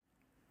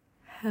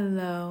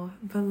Hello,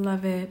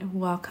 beloved.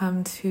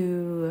 Welcome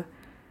to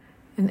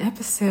an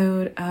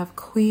episode of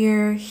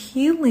Queer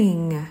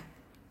Healing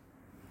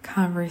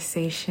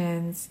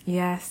Conversations.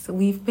 Yes,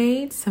 we've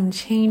made some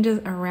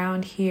changes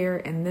around here,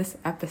 and this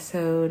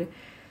episode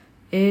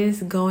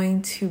is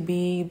going to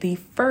be the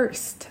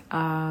first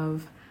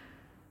of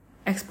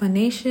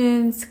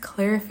explanations,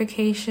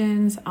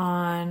 clarifications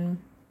on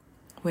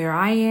where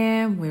I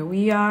am, where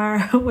we are,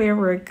 where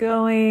we're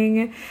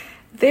going.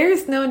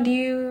 There's no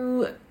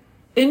new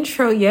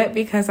intro yet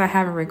because I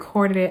haven't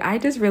recorded it. I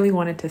just really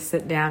wanted to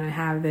sit down and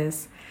have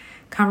this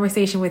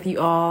conversation with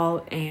you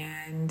all,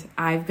 and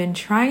I've been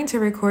trying to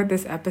record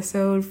this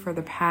episode for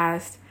the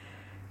past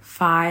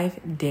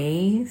 5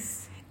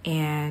 days,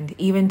 and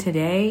even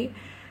today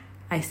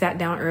I sat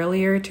down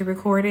earlier to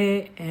record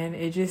it, and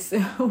it just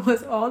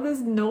was all this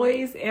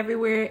noise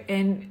everywhere.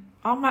 And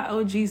all my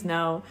OGs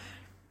know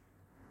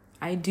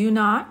I do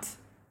not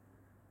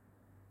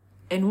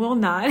and will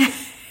not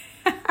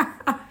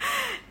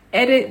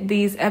edit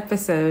these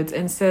episodes.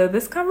 And so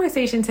this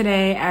conversation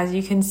today, as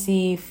you can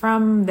see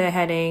from the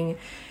heading,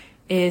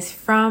 is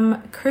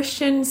from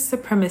Christian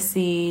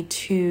supremacy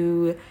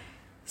to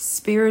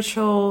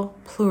spiritual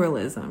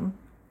pluralism.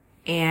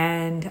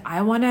 And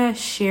I want to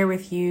share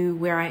with you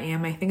where I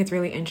am. I think it's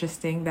really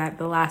interesting that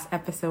the last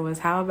episode was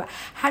how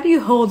do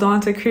you hold on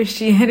to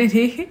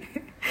Christianity?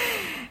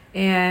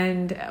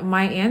 And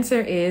my answer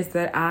is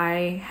that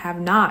I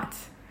have not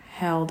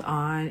held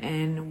on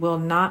and will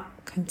not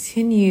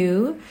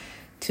continue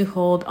to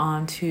hold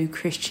on to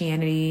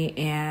Christianity.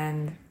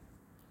 And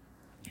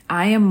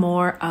I am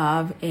more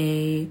of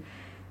a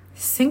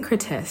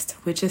syncretist,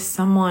 which is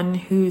someone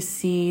who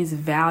sees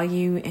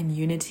value and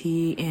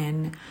unity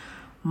in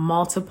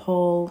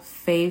multiple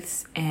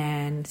faiths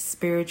and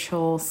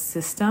spiritual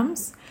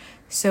systems.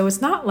 So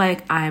it's not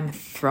like I'm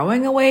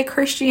throwing away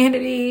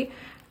Christianity.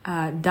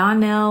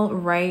 Donnell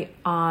Wright,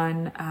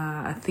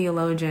 a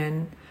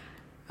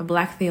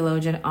Black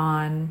theologian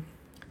on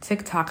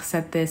TikTok,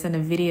 said this in a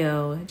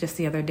video just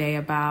the other day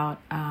about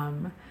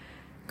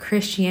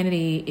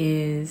Christianity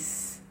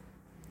is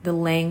the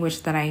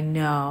language that I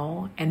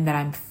know and that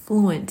I'm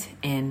fluent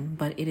in,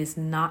 but it is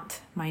not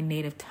my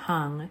native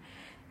tongue,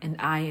 and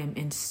I am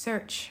in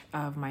search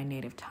of my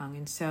native tongue.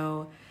 And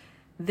so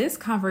this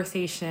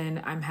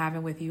conversation I'm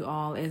having with you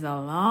all is a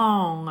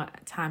long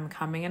time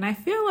coming, and I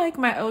feel like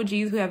my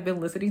OGs who have been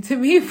listening to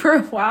me for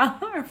a while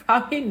are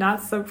probably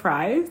not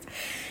surprised.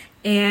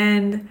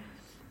 And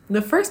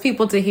the first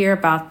people to hear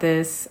about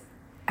this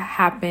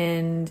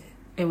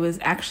it was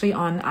actually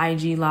on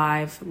IG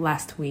Live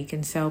last week.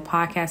 And so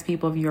podcast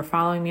people, if you're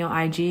following me on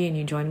IG and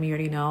you joined me, you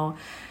already know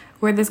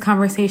where this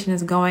conversation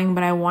is going.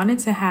 But I wanted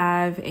to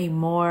have a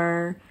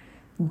more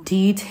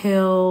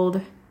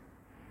detailed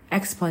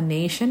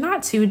explanation,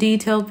 not too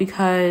detailed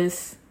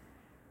because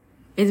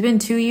it's been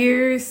 2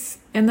 years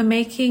in the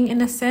making in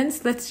a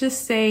sense. Let's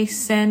just say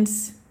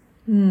since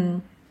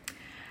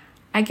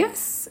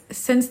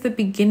the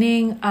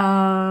beginning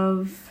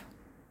of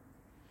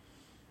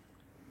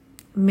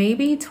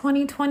maybe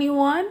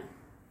 2021,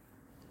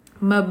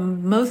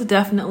 most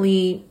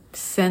definitely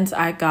since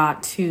I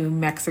got to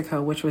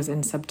Mexico, which was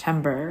in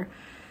September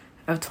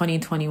of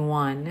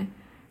 2021,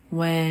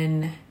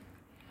 when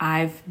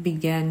I've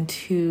begun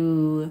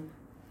to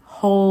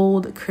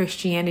hold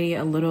Christianity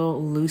a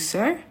little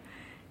looser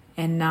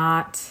and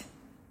not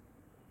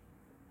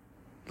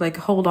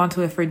hold on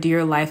to it for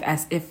dear life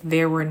as if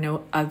there were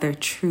no other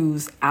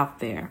truths out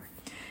there.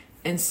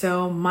 And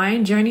so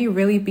my journey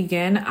really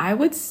began, I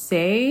would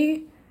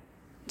say,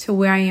 to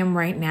where I am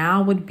right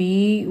now would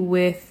be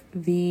with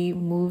the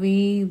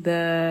movie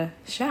The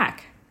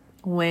Shack,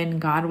 when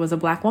God was a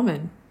Black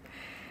woman.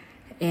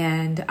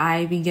 And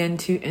I began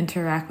to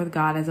interact with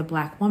God as a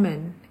Black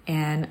woman.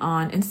 And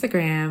on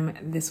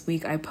Instagram this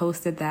week, I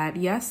posted that,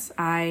 yes,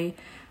 I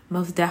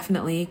most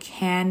definitely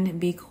can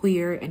be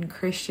queer and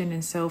Christian.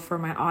 And so for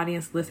my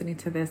audience listening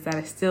to this, that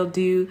I still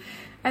do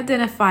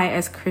identify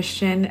as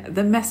Christian,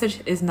 the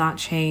message is not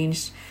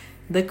changed.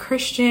 The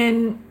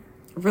Christian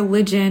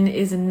religion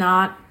is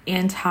not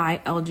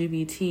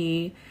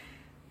anti-LGBT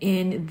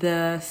in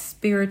the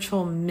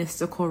spiritual,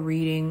 mystical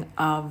reading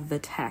of the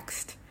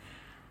text,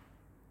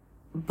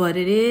 but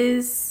it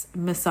is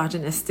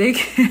misogynistic.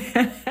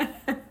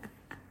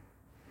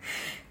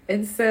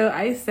 And so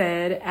I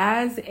said,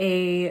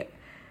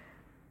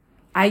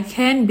 I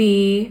can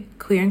be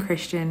queer and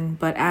Christian,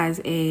 but as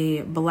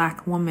a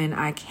Black woman,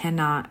 I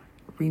cannot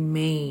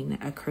remain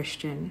a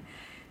Christian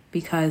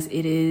because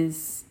it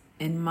is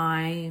in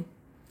my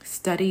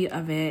study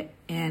of it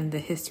and the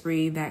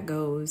history that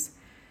goes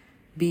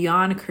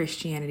beyond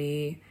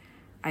Christianity.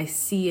 I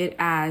see it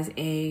as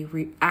a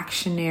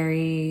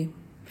reactionary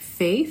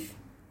faith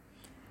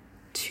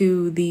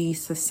to the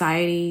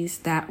societies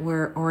that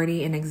were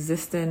already in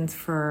existence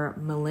for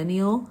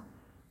millennium.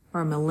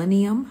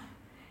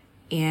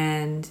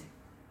 And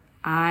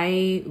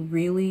I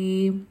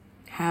really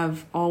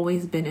have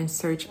always been in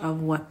search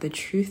of what the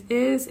truth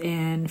is.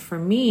 And for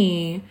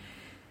me,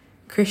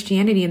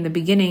 Christianity in the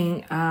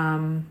beginning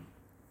of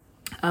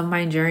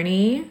my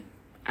journey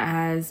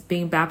as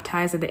being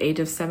baptized at the age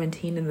of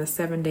 17 in the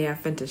Seventh-day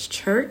Adventist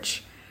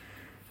Church.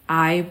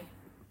 I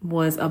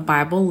was a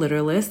Bible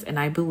literalist, and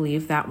I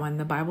believe that when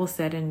the Bible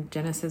said in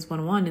Genesis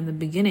 1:1, in the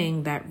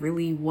beginning, that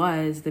really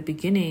was the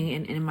beginning.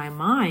 And in my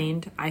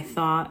mind, I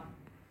thought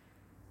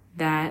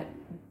that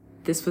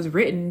this was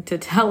written to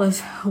tell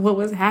us what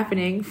was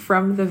happening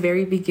from the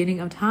very beginning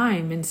of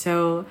time. And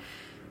so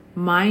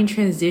mine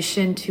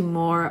transitioned to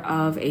more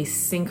of a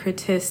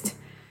syncretist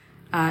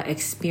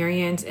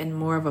experience and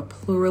more of a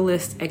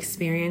pluralist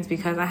experience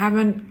because I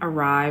haven't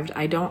arrived.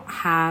 I don't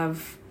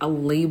have a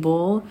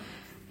label.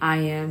 I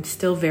am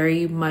still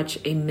very much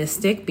a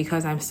mystic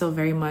because I'm still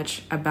very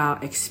much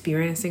about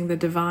experiencing the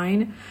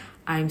divine.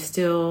 I'm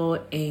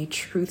still a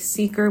truth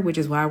seeker, which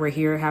is why we're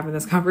here having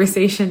this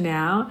conversation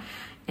now.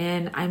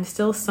 And I'm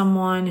still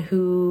someone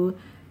who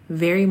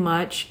very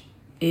much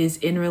is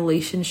in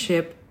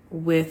relationship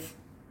with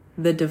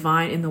the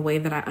divine in the way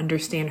that I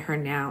understand her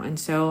now. And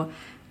so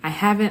I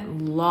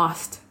haven't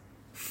lost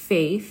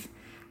faith.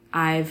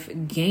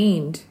 I've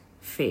gained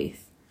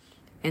faith.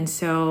 And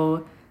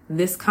so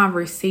this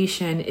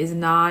conversation is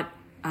not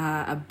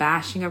a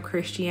bashing of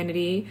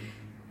Christianity.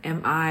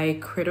 Am I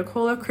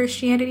critical of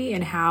Christianity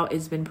and how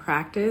it's been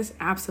practiced?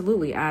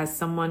 Absolutely. As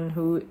someone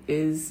who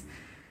is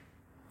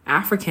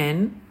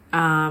African,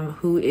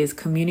 who is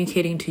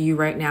communicating to you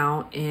right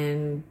now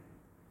in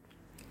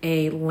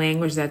a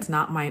language that's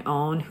not my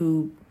own,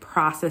 who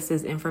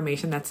processes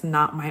information that's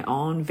not my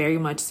own, very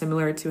much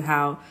similar to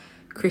how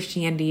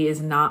Christianity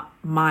is not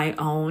my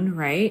own,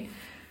 right?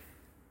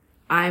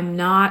 I'm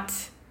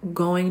not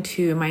going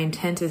to, my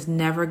intent is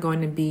never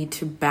going to be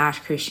to bash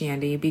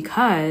Christianity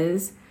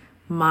because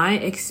my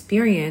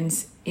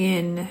experience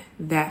in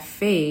that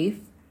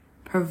faith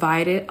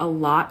provided a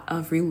lot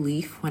of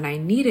relief when I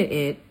needed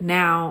it.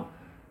 Now,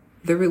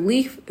 the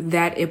relief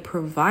that it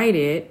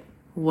provided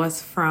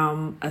was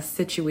from a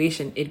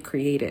situation it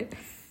created.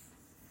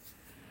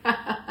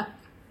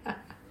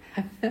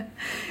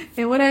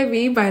 And what I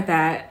mean by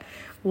that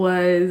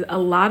was a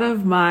lot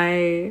of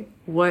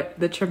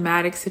the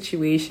traumatic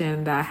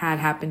situation that had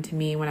happened to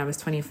me when I was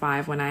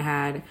 25, when I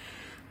had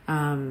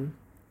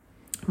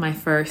my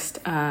first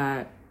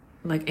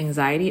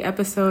anxiety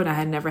episode. I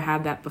had never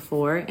had that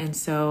before. And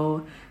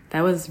so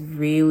that was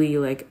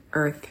really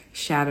earth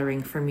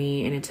shattering for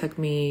me. And it took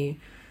me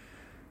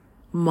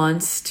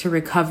months to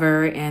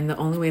recover. And the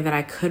only way that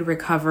I could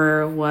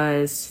recover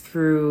was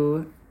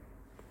through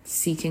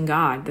seeking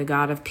God, the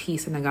God of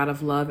peace and the God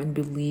of love, and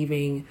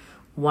believing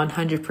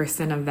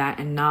 100% of that,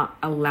 and not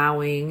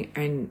allowing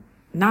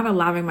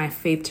my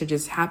faith to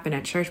just happen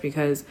at church,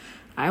 because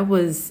I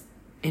was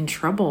in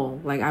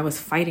trouble. I was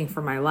fighting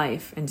for my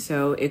life. And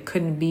so it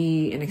couldn't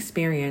be an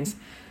experience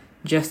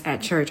just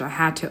at church. I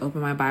had to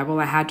open my Bible.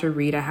 I had to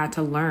read. I had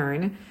to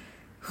learn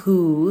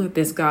who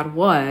this God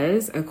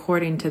was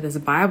according to this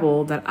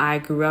Bible that I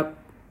grew up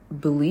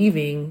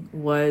believing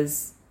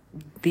was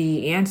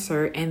the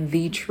answer and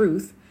the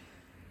truth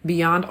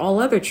beyond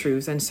all other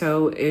truths. And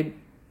so it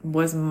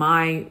was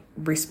my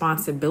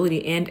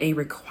responsibility and a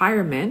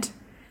requirement,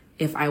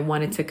 if I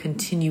wanted to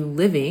continue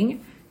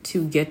living,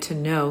 to get to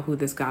know who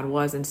this God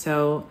was. And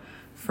so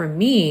for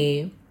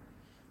me,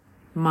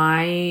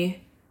 my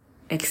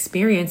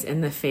experience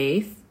in the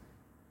faith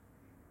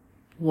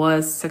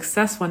was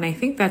successful. And I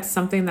think that's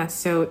something that's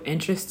so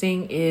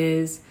interesting,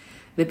 is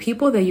the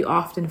people that you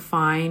often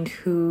find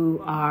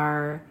who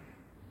are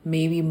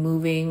maybe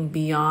moving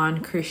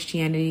beyond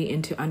Christianity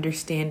into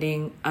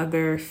understanding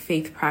other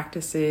faith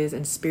practices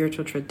and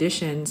spiritual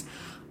traditions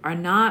are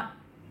not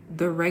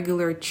the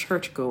regular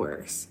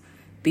churchgoers.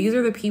 These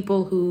are the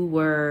people who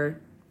were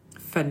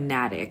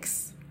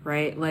fanatics,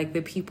 right?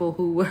 The people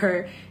who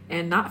were,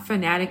 and not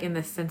fanatic in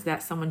the sense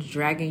that someone's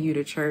dragging you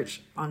to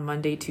church on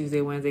Monday, Tuesday,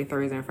 Wednesday,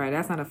 Thursday, and Friday.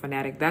 That's not a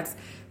fanatic. That's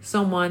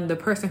the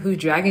person who's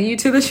dragging you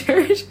to the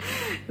church,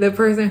 the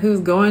person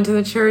who's going to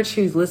the church,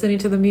 who's listening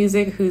to the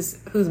music, who's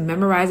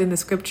memorizing the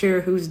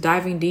scripture, who's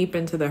diving deep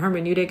into the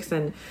hermeneutics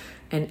and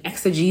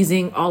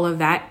exegesing all of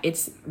that.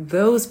 It's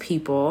those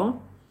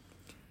people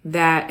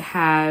that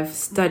have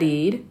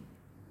studied,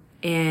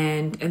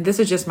 and this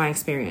is just my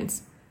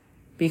experience,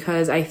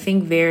 because I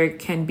think there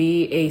can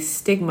be a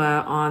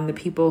stigma on the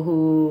people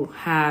who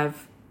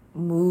have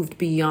moved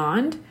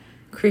beyond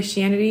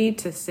Christianity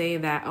to say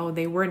that, oh,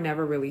 they were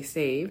never really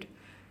saved.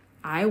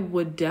 I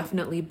would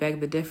definitely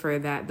beg to differ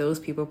that those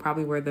people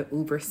probably were the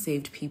uber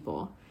saved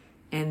people,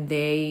 and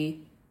they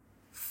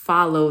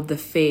followed the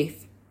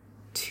faith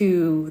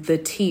to the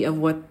T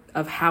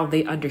of how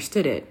they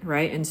understood it,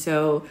 right? And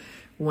so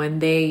when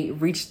they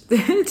reached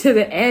to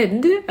the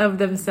end of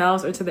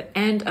themselves, or to the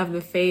end of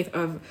the faith,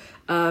 of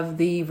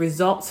the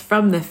results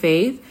from the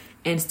faith,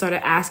 and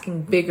started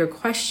asking bigger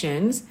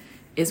questions,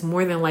 is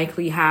more than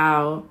likely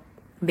how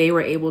they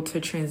were able to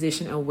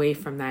transition away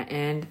from that.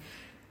 And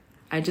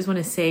I just want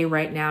to say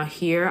right now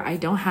here, I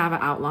don't have an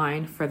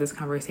outline for this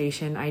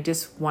conversation. I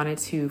just wanted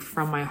to,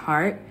 from my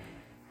heart,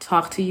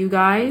 talk to you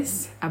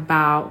guys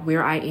about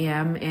where I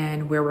am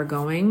and where we're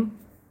going.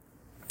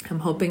 I'm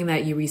hoping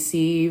that you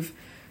receive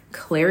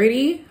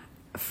clarity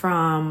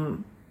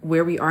from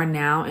where we are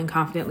now in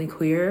Confidently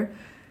Queer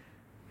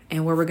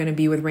and where we're going to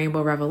be with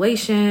Rainbow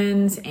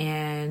Revelations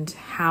and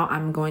how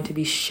I'm going to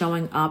be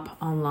showing up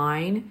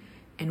online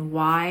and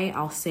why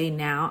I'll say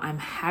now I'm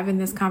having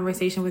this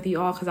conversation with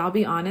you all. Because I'll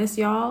be honest,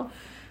 y'all,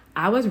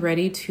 I was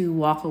ready to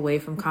walk away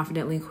from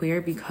Confidently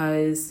Queer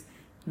because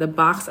the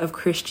box of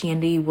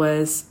Christianity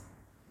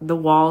the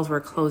walls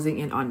were closing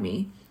in on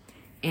me.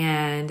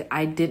 And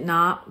I did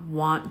not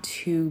want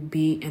to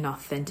be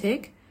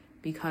inauthentic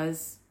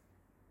because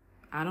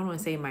I don't want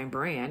to say my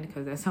brand,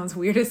 because that sounds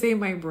weird to say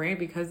my brand,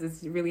 because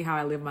it's really how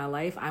I live my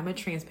life. I'm a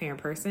transparent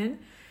person.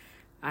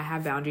 I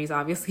have boundaries,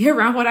 obviously,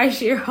 around what I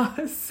share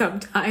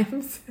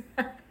sometimes.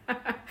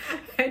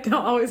 I don't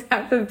always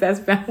have the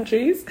best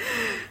boundaries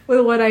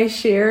with what I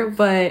share,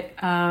 but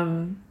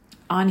on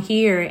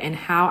here and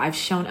how I've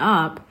shown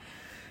up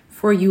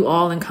for you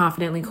all in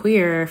Confidently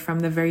Queer from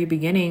the very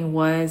beginning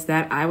was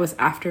that I was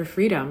after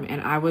freedom,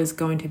 and I was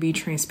going to be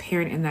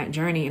transparent in that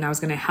journey, and I was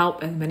going to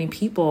help as many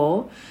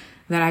people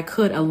that I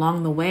could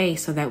along the way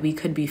so that we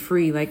could be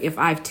free. Like, if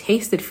I've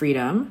tasted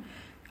freedom,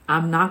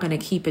 I'm not going to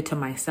keep it to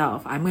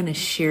myself. I'm going to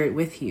share it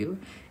with you.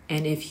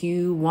 And if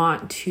you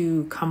want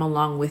to come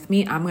along with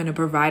me, I'm going to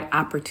provide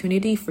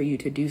opportunity for you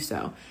to do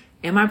so.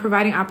 Am I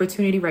providing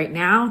opportunity right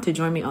now to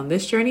join me on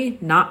this journey?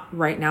 Not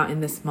right now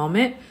in this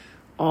moment.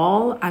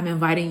 All I'm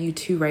inviting you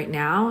to right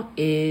now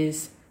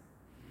is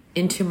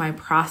into my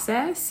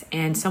process.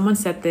 And someone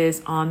said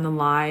this on the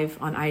live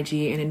on IG,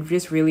 and it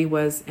just really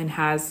was and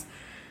has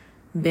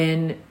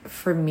been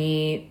for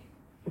me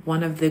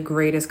one of the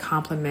greatest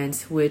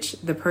compliments, which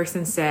the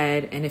person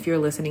said, and if you're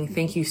listening,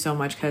 thank you so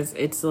much, because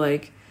it's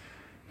like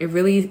it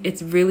really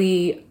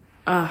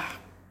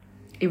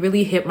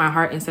hit my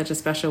heart in such a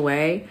special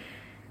way.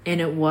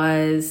 And it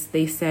was,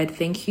 they said,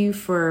 thank you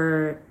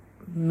for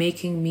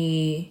making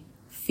me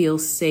feel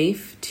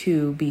safe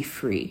to be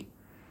free.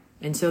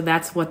 And so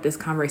that's what this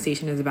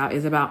conversation is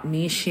about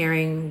me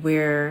sharing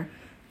where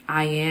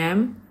I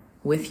am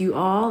with you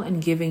all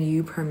and giving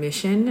you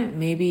permission.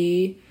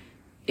 Maybe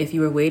if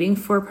you were waiting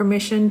for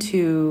permission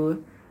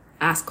to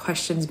ask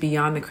questions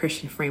beyond the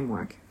Christian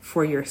framework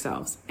for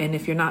yourselves. And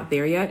if you're not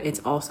there yet, it's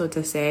also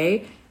to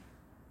say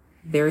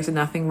there's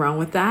nothing wrong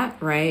with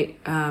that, right?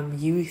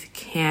 You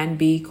can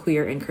be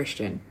queer and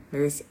Christian.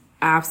 There's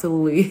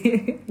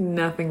absolutely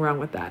nothing wrong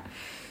with that.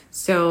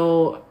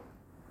 So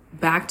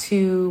back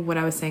to what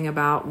I was saying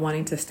about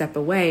wanting to step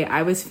away,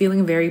 I was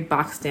feeling very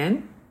boxed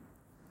in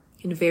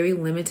and very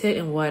limited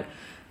in what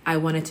I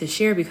wanted to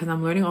share because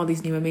I'm learning all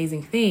these new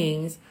amazing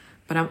things,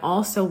 but I'm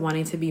also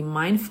wanting to be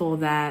mindful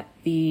that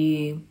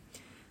the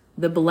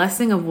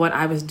blessing of what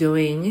I was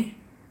doing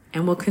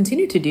and will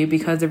continue to do,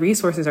 because the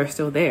resources are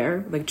still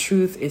there. Like,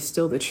 truth is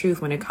still the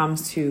truth when it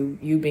comes to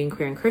you being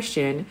queer and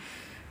Christian.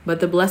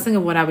 But the blessing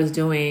of what I was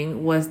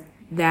doing was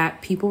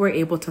that people were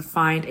able to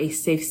find a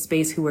safe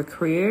space who were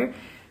queer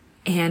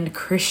and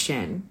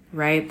Christian,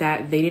 right?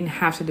 That they didn't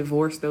have to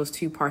divorce those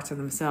two parts of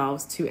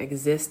themselves to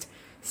exist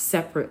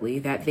separately,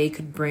 that they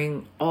could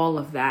bring all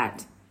of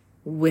that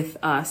with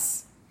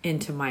us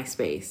into my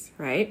space,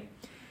 right?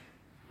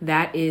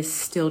 That is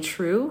still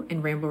true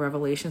in Rainbow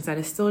Revelations. That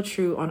is still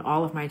true on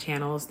all of my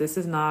channels. This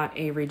is not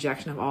a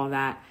rejection of all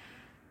that.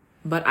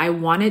 But I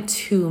wanted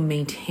to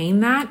maintain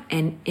that.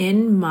 And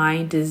in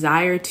my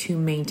desire to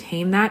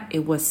maintain that,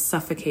 it was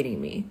suffocating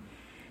me.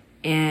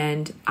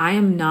 And I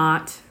am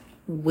not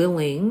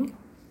willing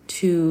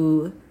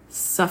to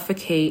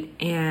suffocate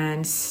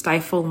and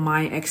stifle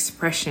my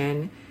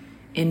expression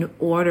in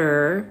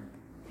order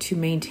to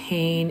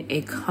maintain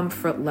a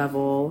comfort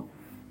level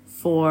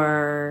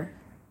for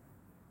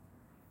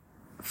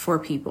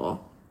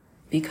people.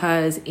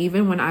 Because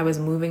even when I was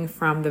moving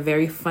from the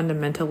very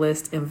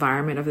fundamentalist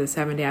environment of the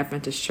Seventh-day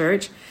Adventist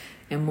Church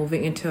and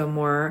moving into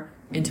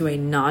a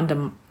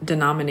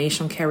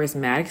non-denominational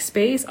charismatic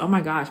space, oh my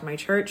gosh, my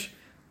church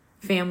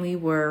family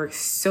were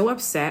so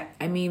upset.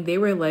 I mean, they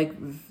were like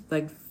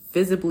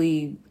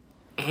visibly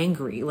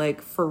angry,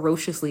 like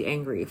ferociously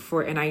angry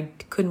and I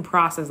couldn't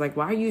process, like,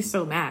 why are you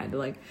so mad?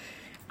 Like,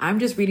 I'm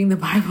just reading the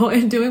Bible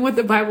and doing what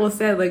the Bible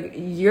said. Like,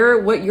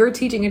 what you're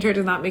teaching in church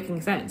is not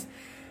making sense.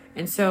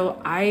 And so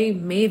I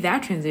made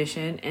that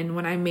transition. And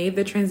when I made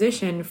the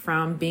transition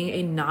from being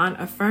a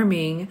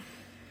non-affirming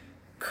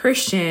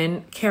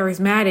Christian,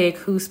 charismatic,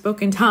 who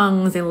spoke in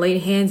tongues and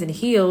laid hands and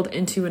healed,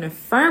 into an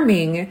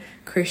affirming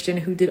Christian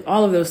who did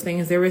all of those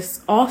things, there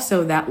was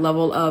also that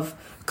level of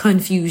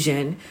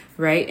confusion,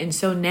 right? And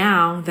so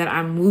now that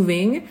I'm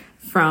moving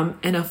from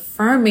an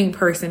affirming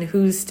person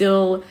who's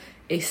still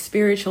a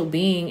spiritual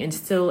being and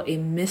still a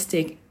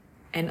mystic,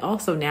 and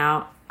also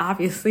now,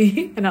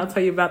 obviously, and I'll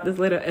tell you about this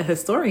later, a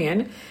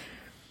historian,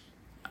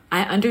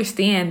 I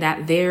understand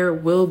that there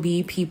will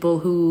be people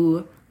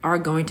who are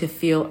going to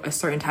feel a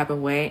certain type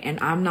of way. And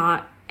I'm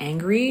not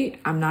angry.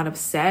 I'm not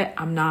upset.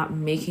 I'm not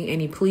making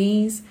any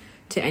pleas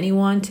to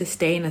anyone to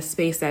stay in a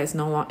space that is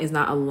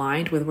not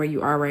aligned with where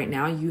you are right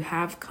now. You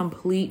have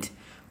complete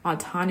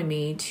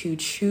autonomy to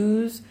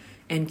choose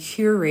and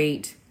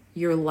curate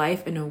your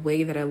life in a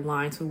way that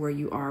aligns with where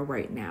you are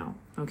right now.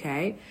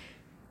 Okay.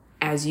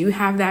 as you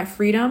have that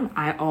freedom,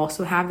 I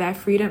also have that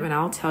freedom. And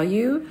I'll tell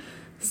you,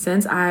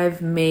 since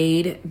I've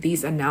made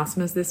these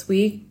announcements this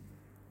week,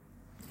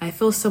 I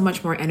feel so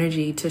much more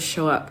energy to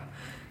show up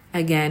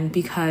again,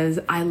 because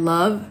I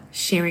love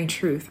sharing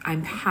truth.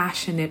 I'm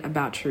passionate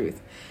about truth,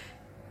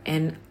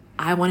 and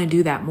I want to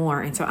do that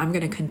more. And so I'm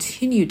going to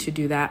continue to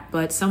do that.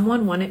 But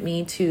someone wanted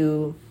me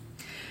to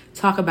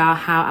talk about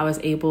how I was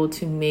able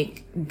to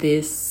make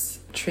this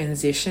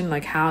transition,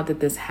 like how did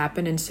this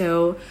happen? And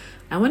so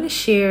I want to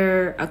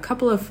share a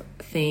couple of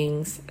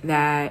things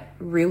that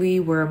really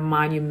were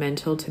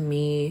monumental to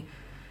me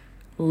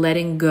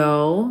letting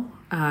go.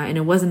 And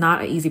it was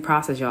not an easy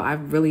process, y'all. I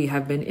really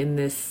have been in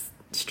this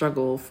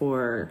struggle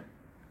for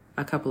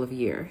a couple of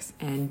years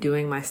and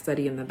doing my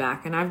study in the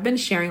back. And I've been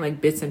sharing like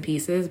bits and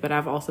pieces, but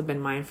I've also been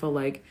mindful,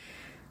 like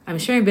I'm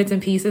sharing bits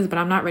and pieces, but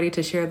I'm not ready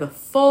to share the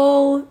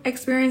full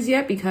experience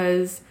yet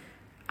because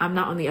I'm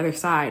not on the other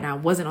side. And I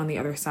wasn't on the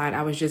other side.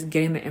 I was just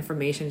getting the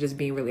information, just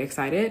being really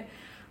excited.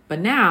 But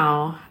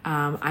now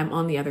I'm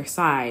on the other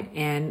side.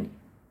 And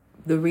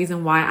the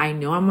reason why I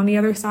know I'm on the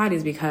other side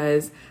is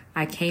because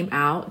I came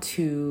out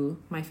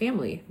to my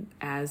family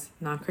as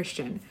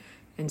non-Christian.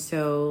 And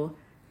so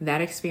that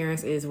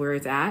experience is where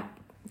it's at.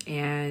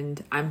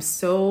 And I'm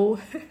so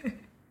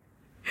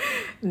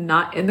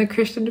not in the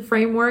Christian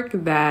framework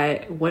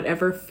that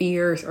whatever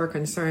fears or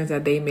concerns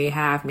that they may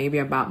have, maybe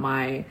about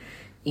my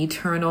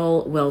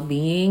eternal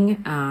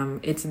well-being,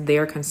 it's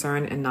their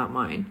concern and not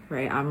mine,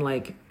 right? I'm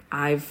like,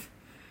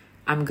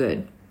 I'm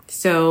good.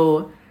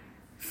 So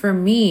for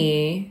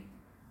me,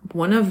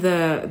 one of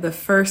the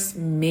first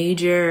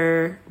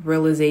major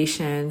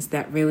realizations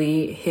that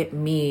really hit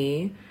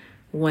me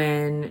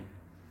when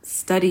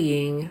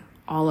studying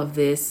all of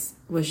this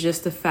was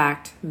just the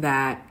fact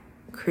that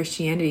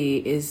Christianity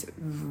is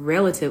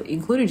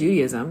including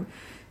Judaism,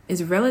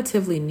 is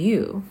relatively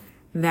new.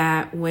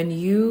 That when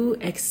you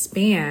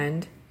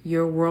expand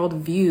your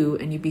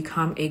worldview and you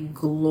become a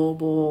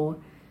global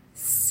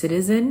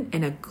citizen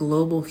and a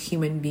global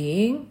human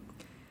being,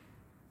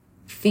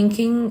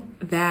 thinking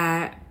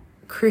that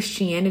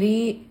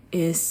Christianity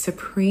is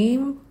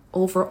supreme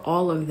over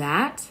all of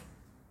that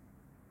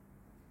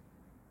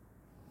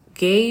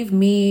gave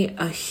me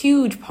a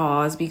huge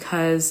pause,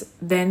 because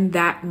then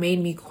that made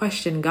me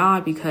question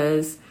God,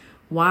 because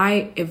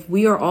why, if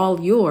we are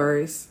all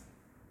yours,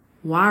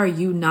 why are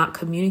you not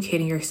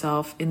communicating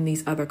yourself in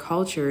these other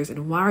cultures?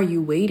 And why are you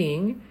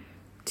waiting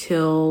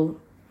till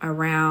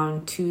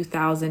around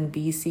 2000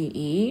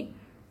 BCE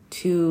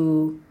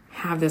to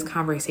have this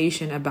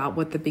conversation about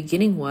what the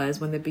beginning was,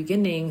 when the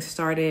beginning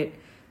started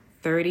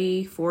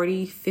 30,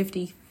 40,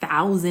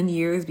 50,000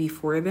 years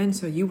before then?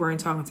 So you weren't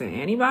talking to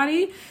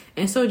anybody.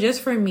 And so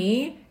just for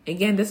me,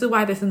 again, this is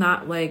why this is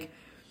not like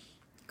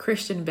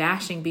Christian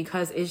bashing,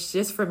 because it's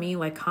just for me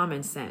like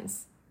common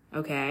sense.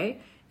 Okay.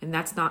 And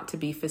that's not to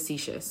be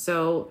facetious.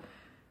 So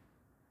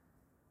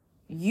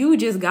you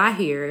just got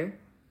here,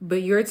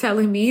 but you're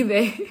telling me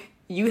that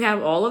you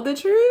have all of the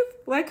truth?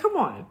 Like, come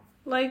on.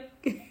 Like,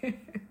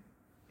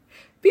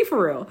 be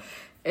for real.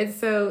 And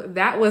so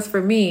that was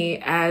for me,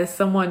 as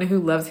someone who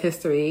loves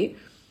history,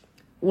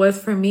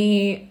 was for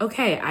me,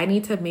 okay, I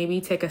need to maybe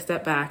take a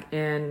step back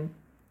and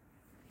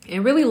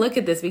really look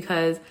at this,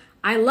 because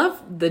I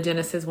love the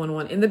Genesis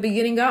 1:1, in the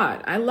beginning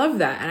God. I love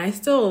that. And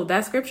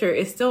that scripture,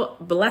 it still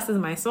blesses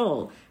my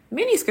soul.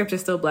 Many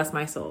scriptures still bless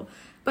my soul,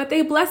 but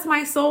they bless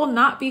my soul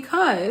not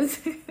because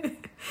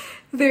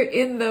they're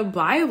in the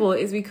Bible,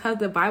 it's because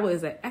the Bible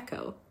is an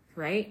echo,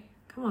 right?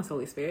 Come on,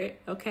 Holy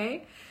Spirit.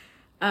 Okay.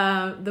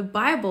 The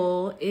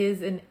Bible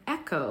is an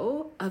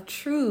echo of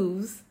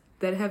truths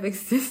that have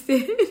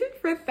existed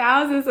for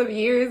thousands of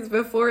years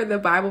before the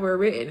Bible were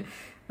written.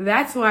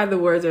 That's why the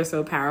words are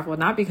so powerful,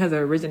 not because they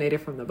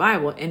originated from the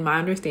Bible, in my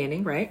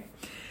understanding, right?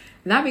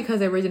 Not because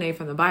they originated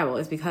from the Bible.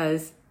 It's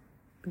because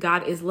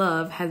God is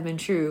love has been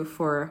true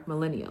for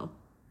millennium,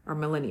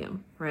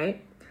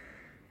 right?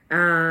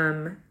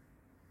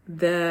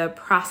 The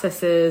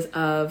processes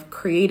of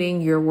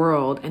creating your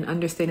world and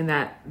understanding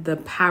that the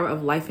power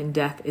of life and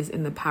death is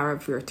in the power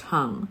of your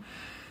tongue.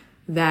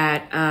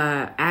 That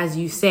as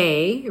you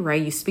say,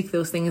 right, you speak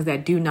those things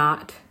that do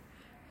not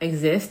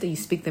exist, you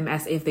speak them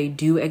as if they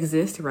do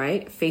exist,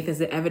 right? Faith is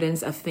the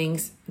evidence of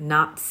things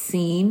not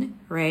seen,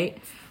 right?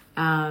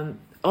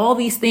 All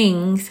these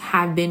things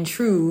have been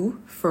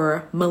true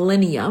for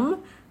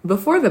millennium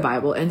before the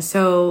Bible. And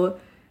so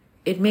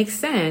it makes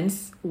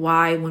sense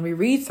why when we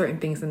read certain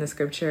things in the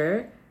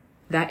scripture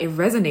that it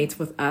resonates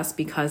with us,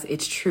 because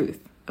it's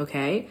truth.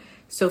 Okay.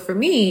 So for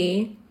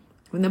me,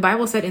 when the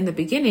Bible said in the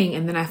beginning,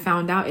 and then I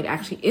found out it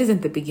actually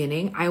isn't the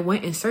beginning, I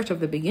went in search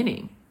of the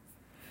beginning.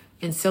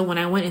 And so when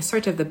I went in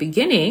search of the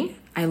beginning,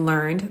 I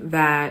learned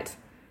that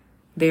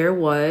there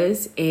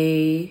was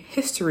a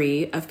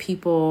history of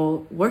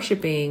people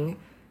worshiping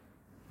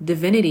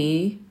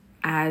divinity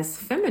as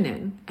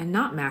feminine and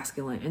not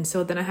masculine. And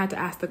so then I had to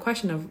ask the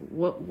question of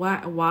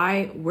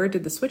where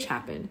did the switch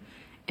happen?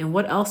 And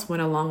what else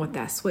went along with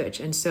that switch?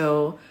 And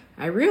so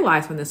I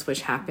realized when the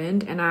switch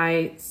happened, and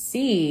I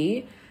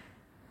see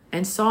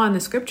and saw in the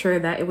scripture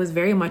that it was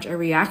very much a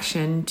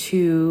reaction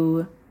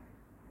to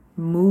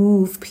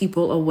move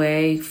people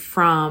away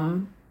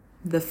from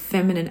the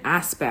feminine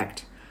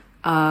aspect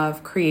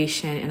of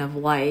creation and of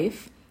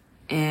life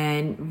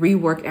and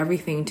rework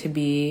everything to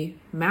be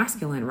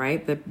masculine,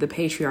 right? The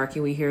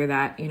patriarchy, we hear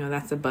that,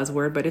 that's a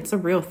buzzword, but it's a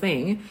real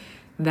thing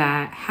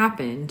that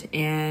happened.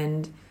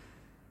 And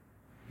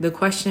the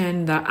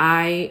question that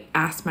I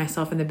asked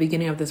myself in the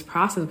beginning of this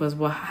process was,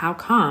 well, how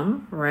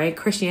come, right?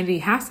 Christianity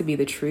has to be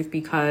the truth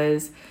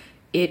because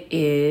it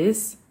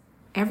is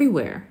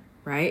everywhere,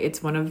 right?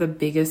 It's one of the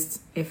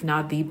biggest, if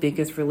not the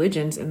biggest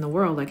religions in the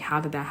world. Like, how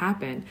did that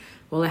happen?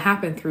 Well, it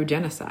happened through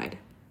genocide,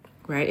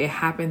 right? It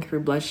happened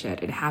through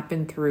bloodshed. It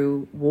happened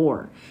through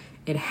war.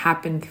 It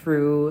happened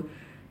through,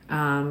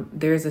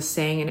 there's a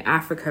saying in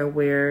Africa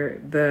where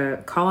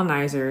the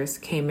colonizers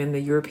came in,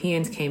 the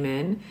Europeans came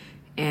in,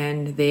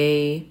 and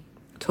they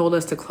told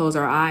us to close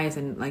our eyes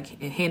and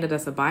handed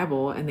us a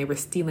Bible, and they were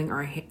stealing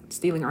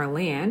our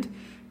land,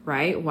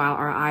 right? While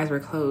our eyes were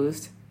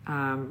closed,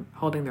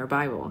 holding their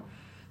Bible.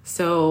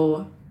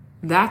 So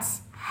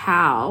that's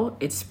how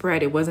it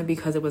spread. It wasn't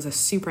because it was a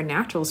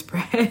supernatural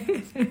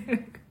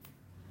spread.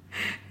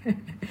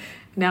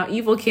 Now,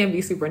 evil can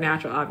be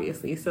supernatural,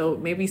 obviously. So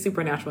maybe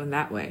supernatural in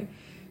that way.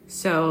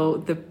 So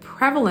the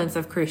prevalence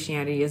of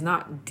Christianity is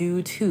not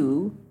due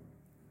to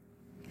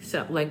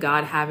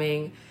God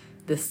having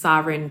the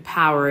sovereign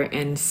power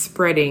and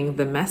spreading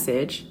the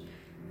message.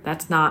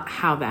 That's not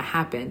how that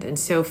happened. And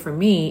so for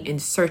me, in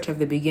search of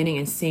the beginning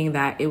and seeing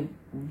that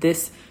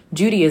this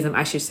Judaism,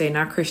 I should say,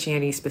 not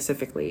Christianity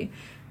specifically,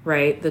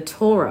 right? The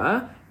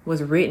Torah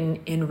was written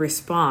in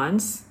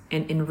response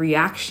and in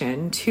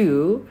reaction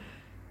to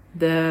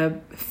the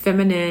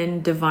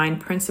feminine divine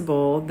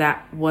principle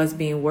that was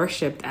being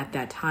worshipped at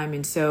that time.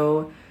 And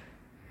so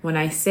when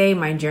I say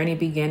my journey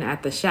began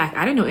at the shack,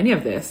 I didn't know any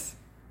of this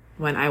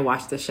when I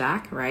watched the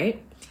shack,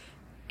 right?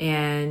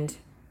 And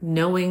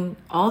knowing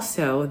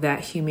also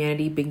that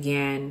humanity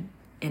began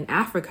in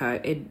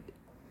Africa,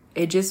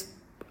 it just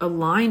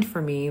aligned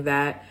for me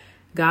that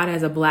God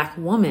as a Black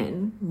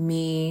woman,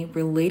 me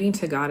relating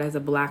to God as a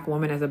Black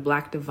woman, as a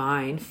Black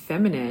divine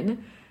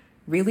feminine,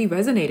 really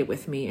resonated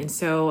with me. And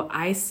so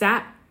I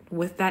sat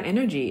with that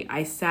energy.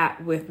 I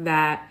sat with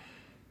that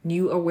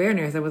new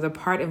awareness that was a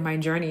part of my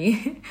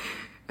journey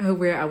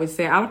where I would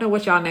say, I don't know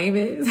what y'all name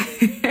is.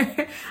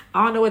 I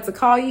don't know what to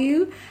call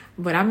you,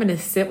 but I'm going to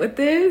sit with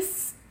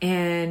this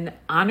and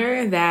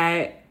honor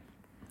that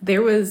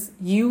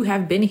you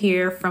have been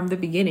here from the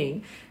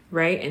beginning,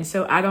 right? And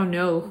so I don't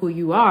know who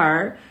you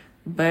are,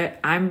 but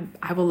I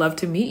would love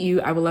to meet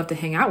you. I would love to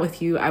hang out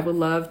with you. I would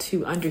love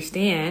to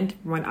understand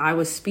when I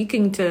was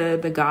speaking to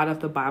the God of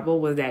the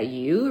Bible, was that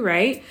you,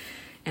 right?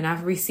 And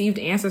I've received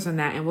answers on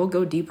that, and we'll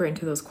go deeper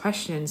into those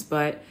questions.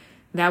 But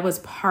that was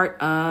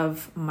part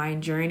of my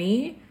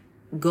journey,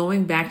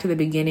 going back to the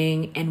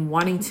beginning and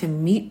wanting to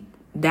meet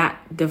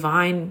that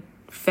divine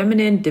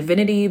feminine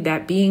divinity,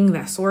 that being,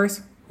 that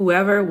source,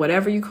 whoever,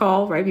 whatever you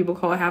call, right? People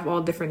have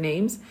all different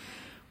names.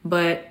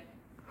 But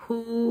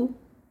who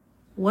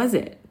was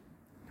it?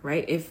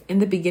 Right? If in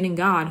the beginning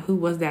God, who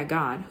was that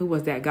God? Who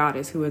was that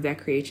goddess? Who was that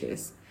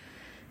creatress?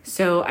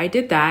 So I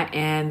did that,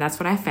 and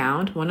that's what I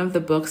found. One of the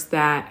books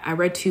that I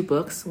read, 2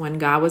 books, When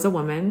God Was a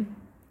Woman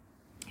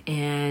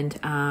and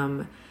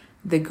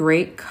The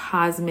Great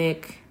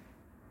Cosmic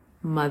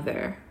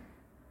Mother.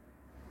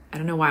 I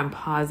don't know why I'm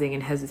pausing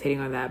and hesitating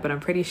on that, but I'm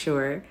pretty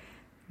sure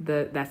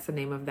that's the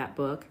name of that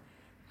book.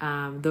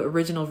 The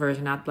original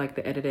version, not like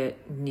the edited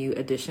new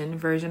edition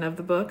version of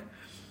the book.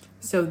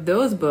 So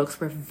those books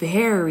were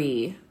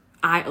very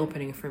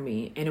eye-opening for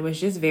me. And it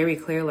was just very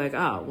clear,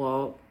 oh,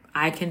 well,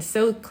 I can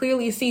so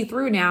clearly see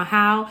through now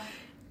how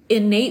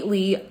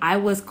innately I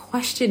was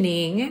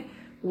questioning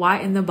why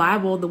in the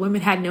Bible the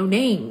women had no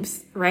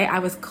names, right? I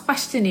was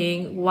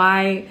questioning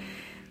why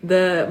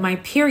my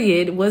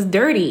period was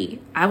dirty.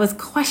 I was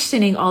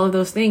questioning all of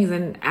those things.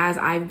 And as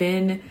I've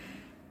been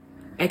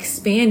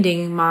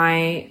expanding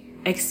my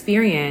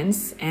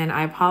experience, and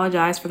I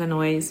apologize for the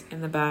noise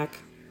in the back,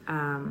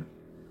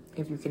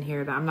 if you can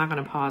hear that. I'm not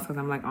going to pause because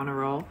I'm on a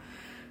roll.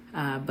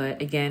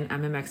 But again,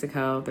 I'm in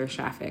Mexico. There's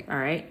traffic. All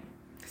right.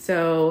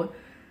 So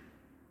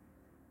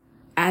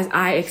as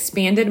I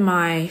expanded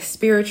my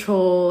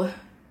spiritual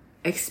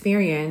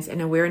experience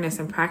and awareness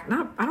and I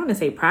don't want to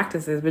say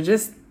practices, but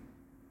just,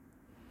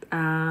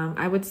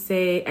 I would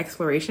say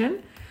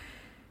exploration,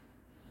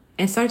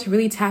 and started to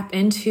really tap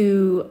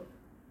into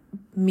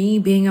me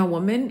being a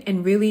woman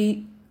and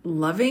really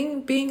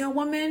loving being a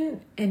woman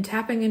and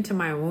tapping into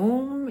my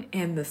womb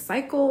and the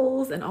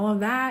cycles and all of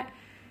that.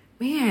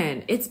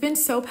 Man, it's been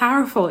so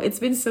powerful. It's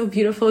been so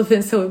beautiful. It's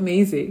been so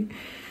amazing.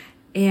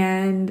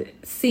 And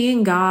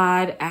seeing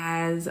God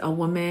as a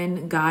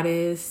woman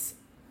goddess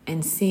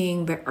and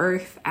seeing the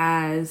earth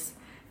as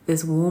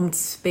this wombed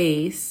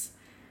space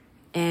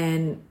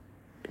and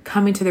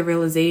coming to the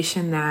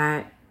realization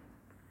that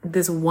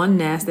this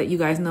oneness that you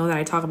guys know that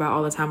I talk about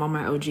all the time on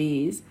my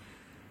OGs,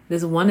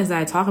 this oneness that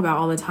I talk about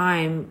all the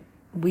time,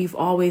 we've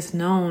always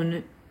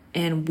known,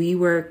 and we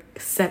were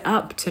set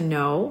up to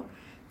know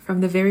from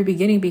the very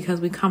beginning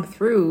because we come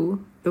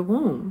through the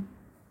womb.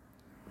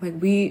 Like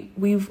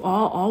we've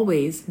all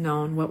always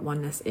known what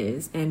oneness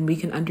is, and we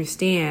can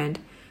understand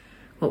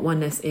what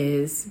oneness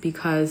is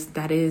because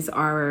that is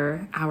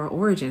our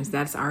origins.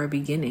 That's our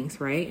beginnings,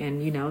 right?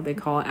 And they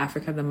call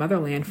Africa the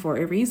motherland for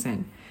a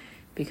reason,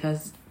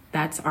 because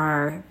that's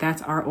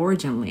our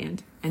origin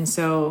land. And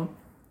so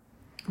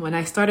when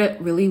I started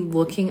really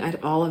looking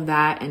at all of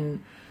that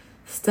and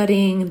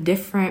studying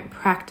different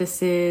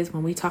practices,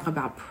 when we talk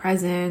about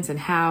presence and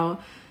how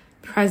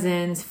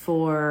presence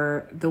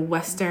for the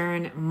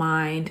Western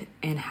mind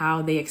and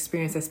how they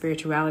experience their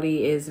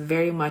spirituality is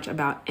very much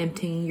about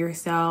emptying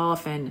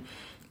yourself and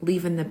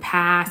leaving the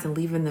past and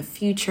leaving the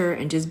future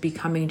and just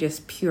becoming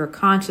just pure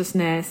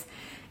consciousness,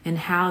 and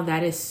how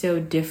that is so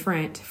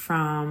different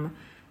from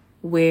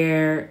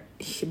where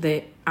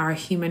our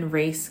human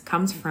race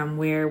comes from,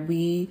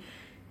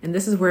 and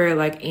this is where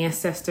like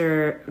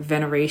ancestor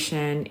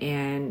veneration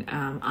and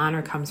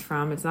honor comes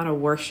from. It's not a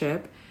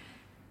worship.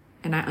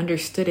 And I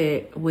understood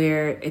it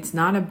where it's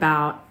not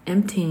about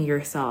emptying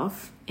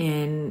yourself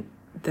in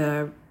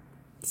the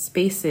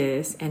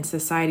spaces and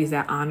societies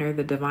that honor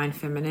the divine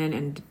feminine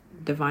and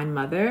divine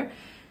mother,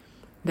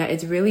 that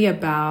it's really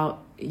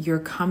about you're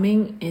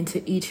coming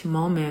into each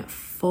moment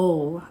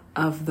full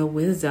of the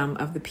wisdom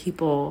of the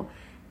people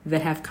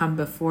that have come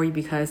before you,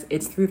 because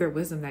it's through their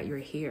wisdom that you're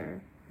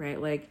here,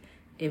 right? Like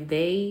if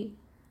they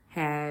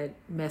had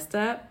messed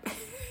up,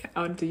 I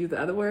want to use the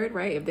other word,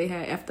 right? If they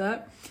had effed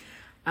up,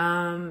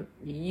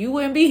 you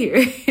wouldn't be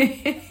here.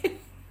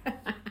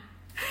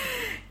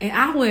 And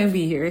I wouldn't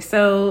be here.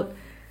 So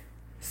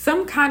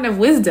some kind of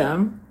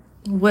wisdom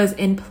was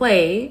in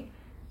play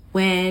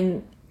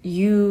when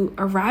you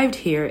arrived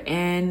here.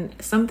 And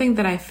something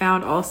that I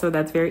found also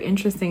that's very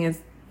interesting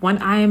is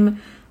when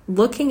I'm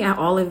looking at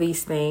all of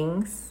these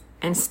things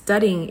and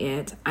studying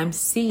it, I'm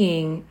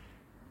seeing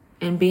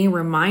and being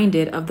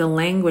reminded of the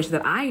language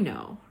that I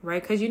know,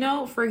 right? Because,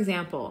 for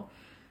example,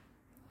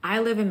 I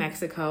live in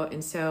Mexico,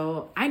 and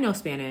so I know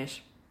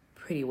Spanish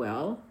pretty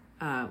well.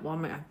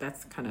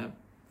 That's kind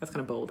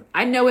of bold.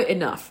 I know it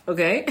enough,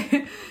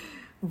 okay?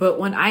 But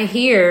when I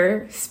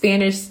hear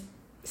Spanish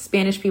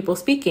people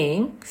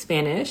speaking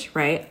Spanish,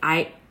 right,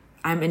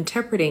 I'm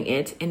interpreting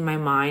it in my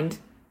mind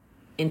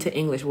into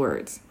English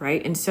words,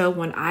 right? And so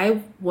when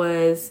I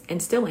was,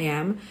 and still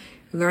am,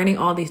 learning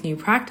all these new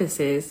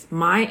practices,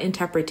 my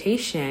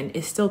interpretation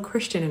is still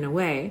Christian in a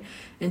way.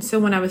 And so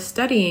when I was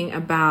studying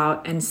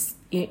about and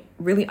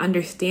really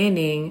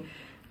understanding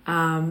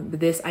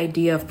this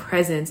idea of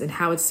presence and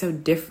how it's so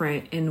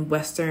different in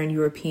Western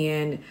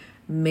European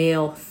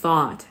male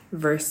thought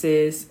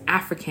versus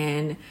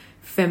African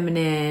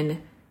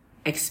feminine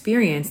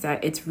experience,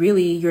 that it's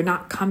really, you're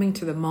not coming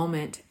to the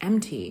moment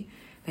empty,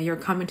 that you're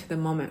coming to the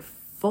moment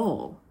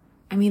full.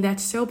 I mean,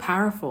 that's so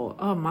powerful.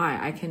 Oh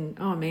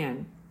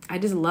man, I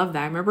just love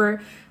that. I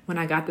remember when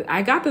I got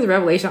this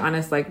revelation on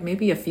us, like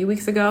maybe a few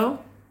weeks ago.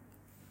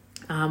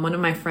 One of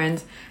my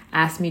friends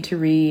asked me to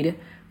read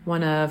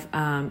one of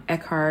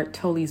Eckhart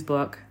Tolle's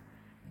book,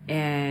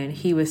 and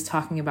he was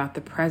talking about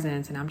the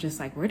presence, and I'm just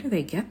like, where do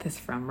they get this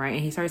from, right?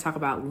 And he started talking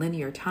about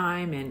linear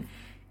time, and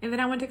then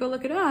I went to go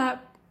look it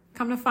up.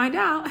 Come to find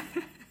out,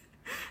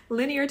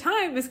 linear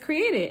time is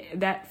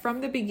created, that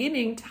from the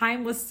beginning,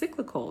 time was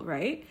cyclical,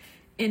 right?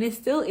 And it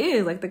still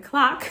is, like the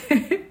clock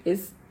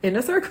is in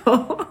a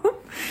circle.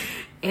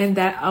 And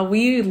that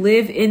we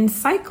live in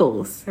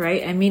cycles,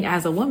 right? I mean,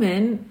 as a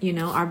woman,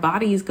 our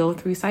bodies go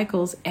through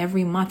cycles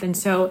every month. And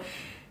so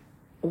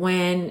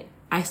when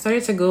I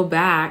started to go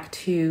back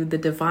to the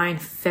divine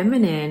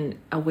feminine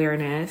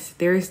awareness,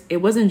 it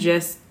wasn't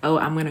just,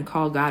 I'm going to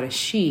call God a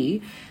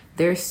she.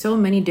 There's so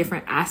many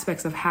different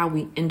aspects of how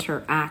we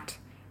interact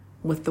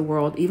with the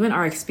world, even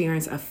our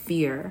experience of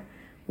fear,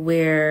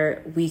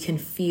 where we can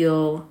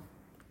feel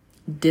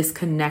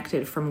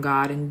disconnected from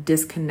God and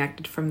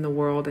disconnected from the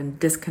world and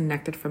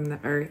disconnected from the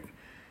earth.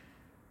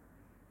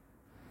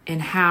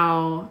 And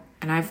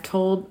I've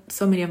told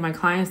so many of my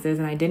clients this,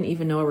 and I didn't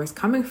even know where it was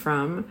coming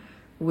from,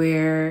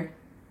 where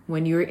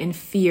when you're in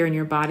fear and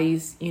your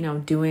body's,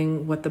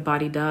 doing what the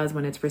body does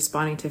when it's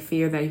responding to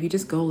fear, that if you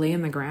just go lay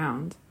in the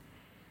ground,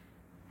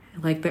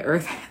 like the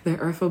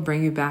earth will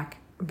bring you back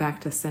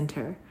to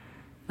center.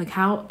 Like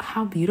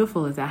how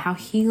beautiful is that? How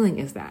healing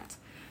is that?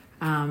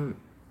 And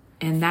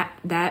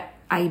that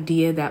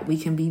idea that we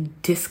can be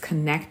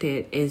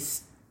disconnected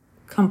is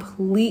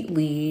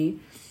completely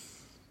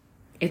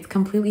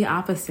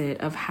opposite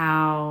of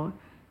how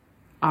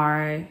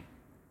our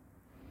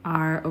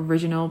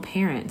original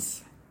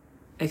parents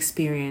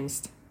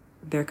experienced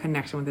their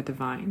connection with the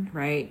divine,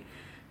 right?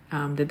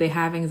 Did they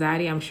have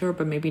anxiety? I'm sure,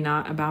 but maybe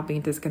not about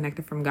being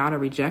disconnected from God or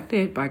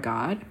rejected by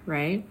God,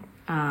 right?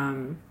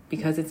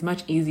 Because it's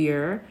much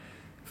easier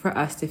for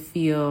us to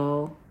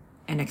feel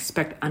and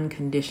expect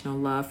unconditional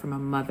love from a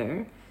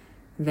mother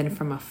than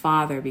from a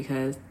father,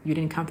 because you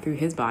didn't come through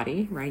his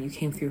body, right? You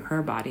came through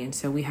her body. And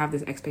so we have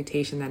this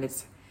expectation that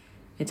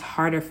it's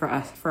harder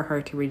for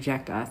her to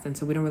reject us. And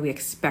so we don't really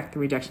expect the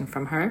rejection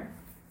from her.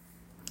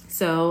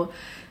 So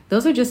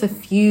those are just a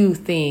few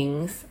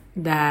things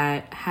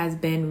that has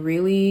been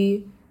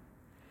really,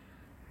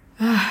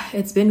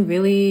 it's been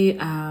really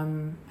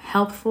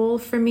helpful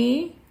for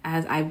me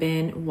as I've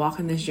been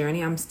walking this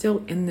journey. I'm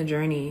still in the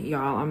journey,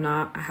 y'all.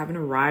 I haven't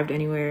arrived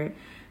anywhere.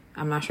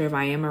 I'm not sure if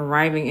I am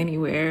arriving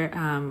anywhere.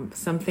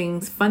 Fun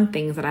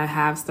things that I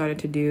have started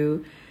to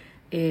do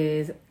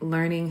is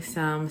learning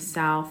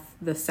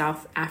the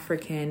South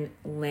African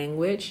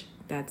language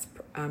that's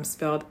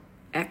spelled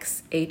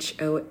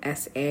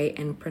Xosa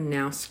and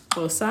pronounced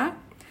Xhosa,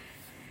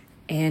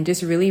 and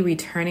just really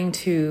returning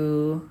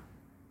to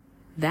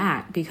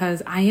that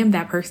because I am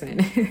that person.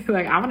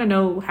 Like, I want to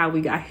know how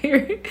we got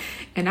here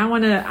and I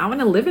want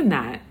to live in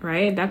that,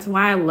 right? That's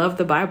why I love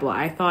the Bible.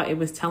 I thought it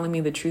was telling me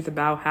the truth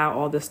about how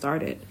all this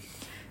started.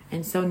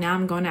 And so now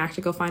I'm going to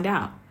actually go find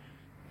out.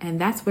 And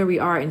that's where we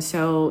are. And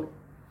so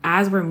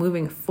as we're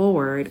moving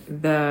forward,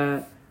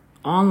 the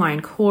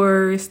online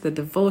course, the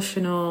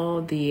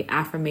devotional, the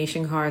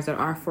affirmation cards that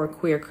are for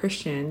queer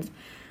Christians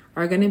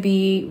are going to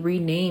be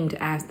renamed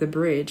as the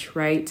bridge,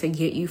 right? To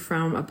get you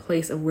from a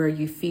place of where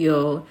you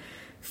feel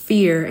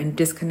fear and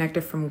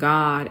disconnected from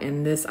God,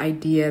 and this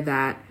idea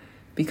that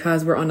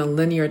because we're on a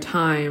linear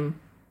time,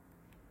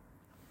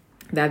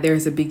 that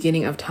there's a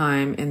beginning of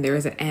time and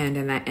there's an end,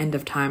 and that end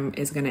of time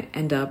is going to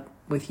end up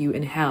with you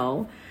in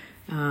hell.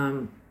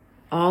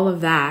 All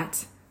of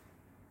that,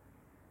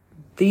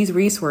 these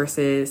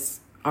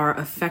resources are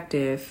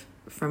effective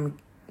from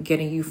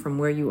getting you from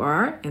where you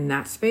are in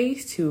that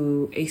space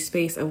to a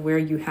space of where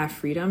you have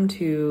freedom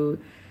to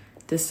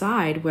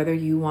decide whether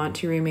you want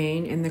to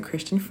remain in the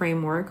Christian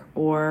framework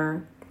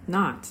or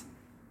not.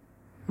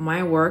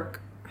 My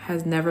work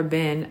has never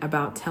been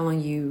about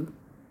telling you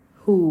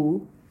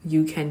who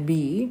you can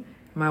be.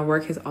 My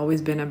work has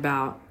always been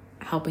about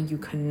helping you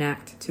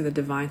connect to the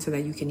divine so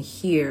that you can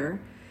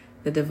hear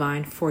the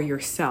divine for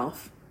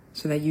yourself,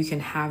 so that you can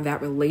have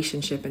that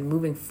relationship. And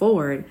moving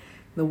forward,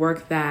 the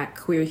work that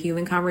Queer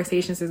Healing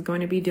Conversations is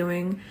going to be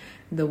doing,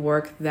 the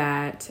work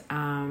that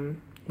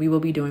we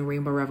will be doing,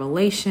 Rainbow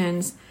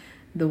Revelations,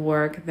 the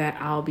work that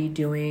I'll be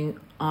doing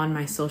on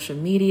my social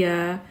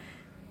media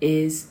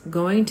is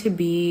going to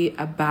be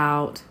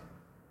about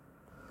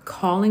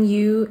calling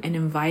you and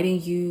inviting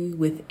you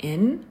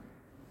within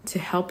to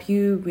help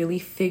you really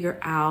figure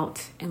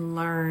out and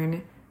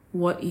learn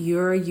what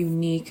your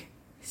unique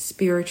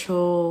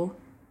spiritual,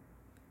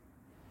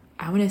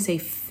 I want to say,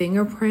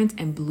 fingerprint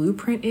and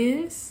blueprint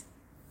is.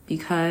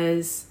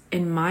 Because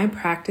in my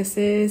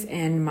practices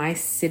and my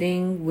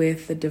sitting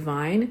with the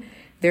divine,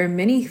 there are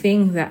many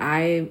things that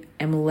I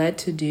am led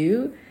to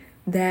do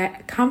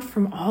that come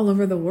from all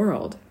over the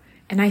world.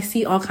 And I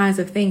see all kinds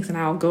of things, and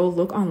I'll go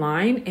look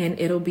online and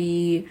it'll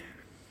be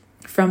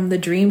from the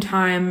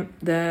Dreamtime,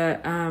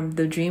 the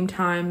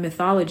Dreamtime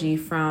mythology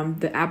from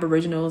the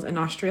Aboriginals in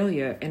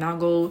Australia. And I'll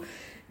go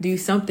do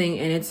something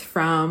and it's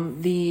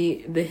from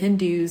the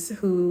Hindus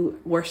who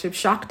worship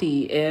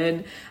Shakti.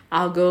 And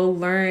I'll go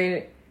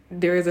learn,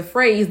 there is a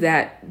phrase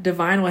that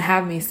divine will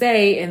have me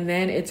say, and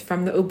then it's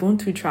from the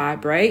Ubuntu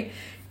tribe, right?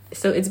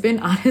 So it's been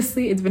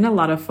a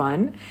lot of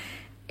fun.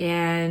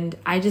 And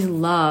I just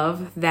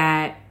love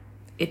that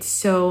it's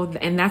so,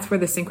 and that's where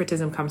the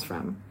syncretism comes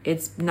from.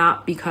 It's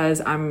not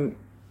because I'm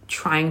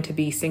trying to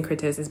be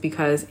syncretist. It's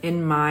because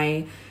in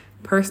my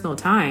personal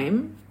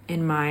time,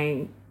 in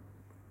my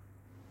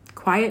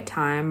quiet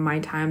time, my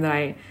time that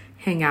I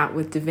hang out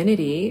with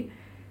divinity,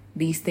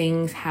 these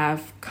things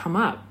have come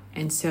up.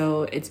 And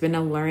so it's been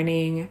a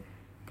learning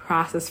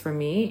process for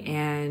me,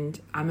 and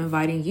I'm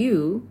inviting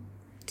you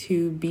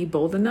to be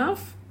bold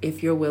enough,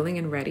 if you're willing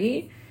and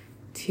ready,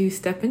 to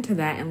step into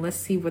that, and let's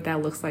see what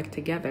that looks like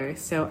together.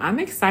 So I'm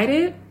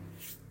excited.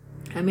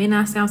 I may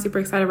not sound super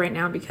excited right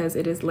now because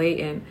it is late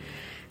and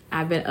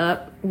I've been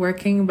up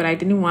working, but I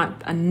didn't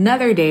want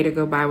another day to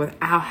go by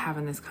without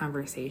having this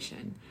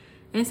conversation.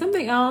 And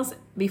something else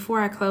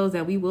before I close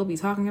that we will be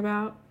talking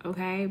about,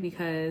 okay,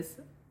 because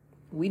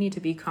we need to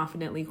be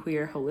confidently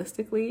queer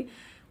holistically.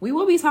 We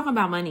will be talking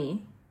about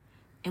money,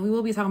 and we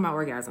will be talking about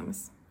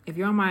orgasms. If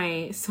you're on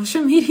my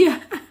social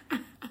media,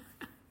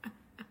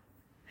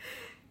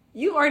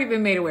 you've already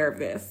been made aware of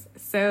this.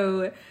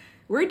 So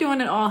we're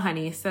doing it all,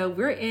 honey. So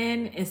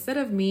instead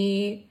of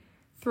me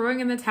throwing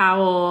in the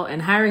towel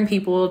and hiring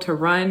people to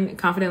run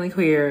Confidently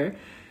Queer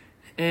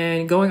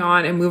and going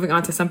on and moving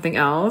on to something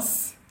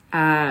else,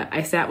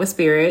 I sat with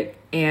Spirit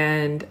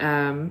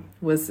and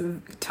was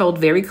told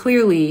very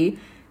clearly,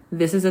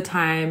 this is a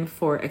time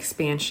for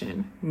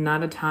expansion,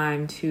 not a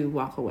time to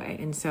walk away.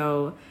 And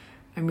so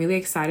I'm really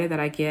excited that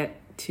I get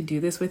to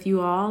do this with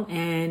you all.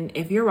 And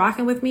if you're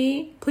rocking with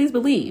me, please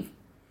believe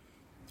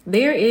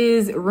there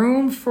is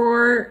room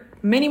for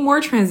many more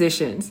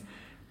transitions.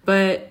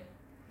 But,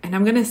 and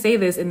I'm going to say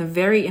this in a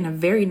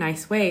very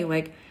nice way,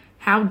 like,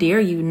 how dare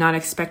you not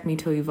expect me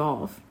to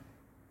evolve?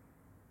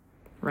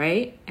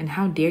 Right? And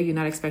how dare you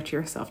not expect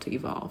yourself to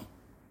evolve?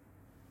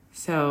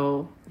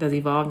 So does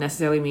evolve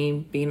necessarily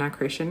mean being not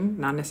Christian?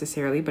 Not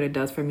necessarily, but it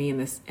does for me in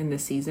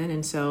this season.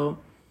 And so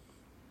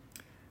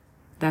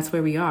that's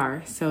where we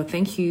are. So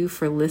thank you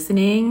for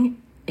listening.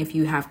 If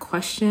you have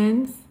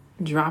questions,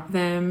 drop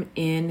them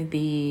in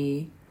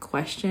the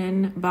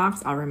question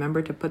box. I'll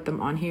remember to put them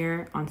on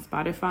here on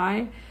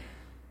Spotify.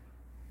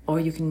 Or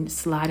you can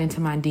slide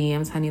into my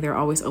DMs, honey. They're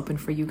always open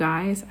for you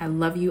guys. I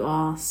love you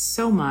all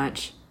so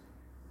much.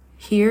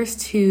 Here's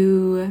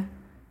to,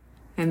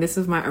 and this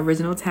was my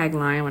original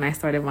tagline when I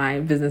started my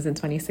business in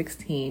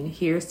 2016.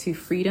 Here's to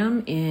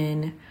freedom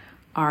in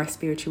our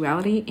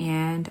spirituality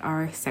and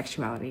our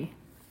sexuality.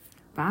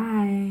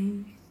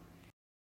 Bye.